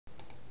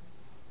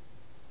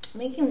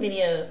Making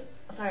videos,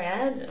 sorry,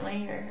 my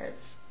hair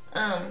hurts.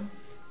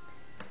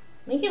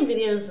 Making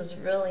videos is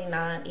really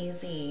not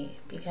easy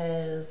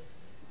because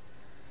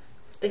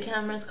the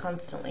camera's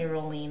constantly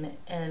rolling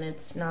and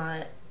it's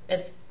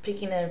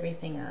picking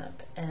everything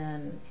up,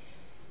 and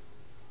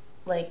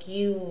like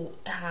you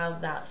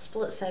have that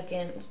split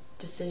second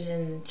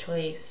decision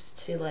choice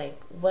to like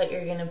what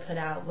you're gonna put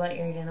out, what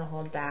you're gonna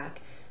hold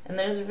back, and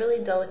there's a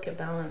really delicate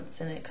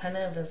balance, and it kind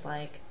of is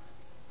like,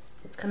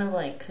 it's kind of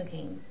like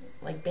cooking,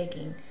 like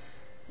baking.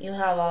 You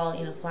have all,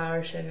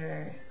 flour,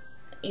 sugar,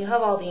 you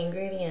have all the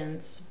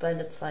ingredients, but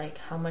it's like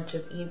how much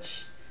of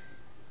each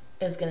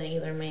is going to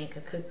either make a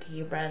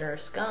cookie, bread, or a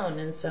scone.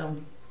 And so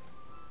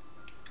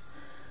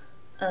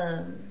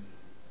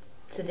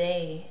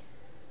today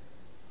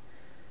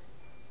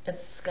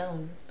it's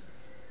scone.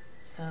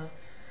 So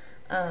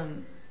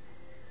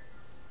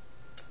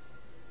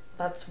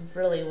that's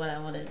really what I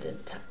wanted to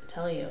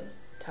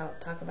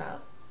talk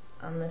about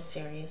on this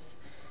series.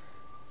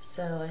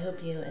 So I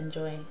hope you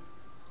enjoy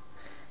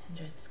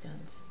the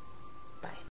scones. Bye.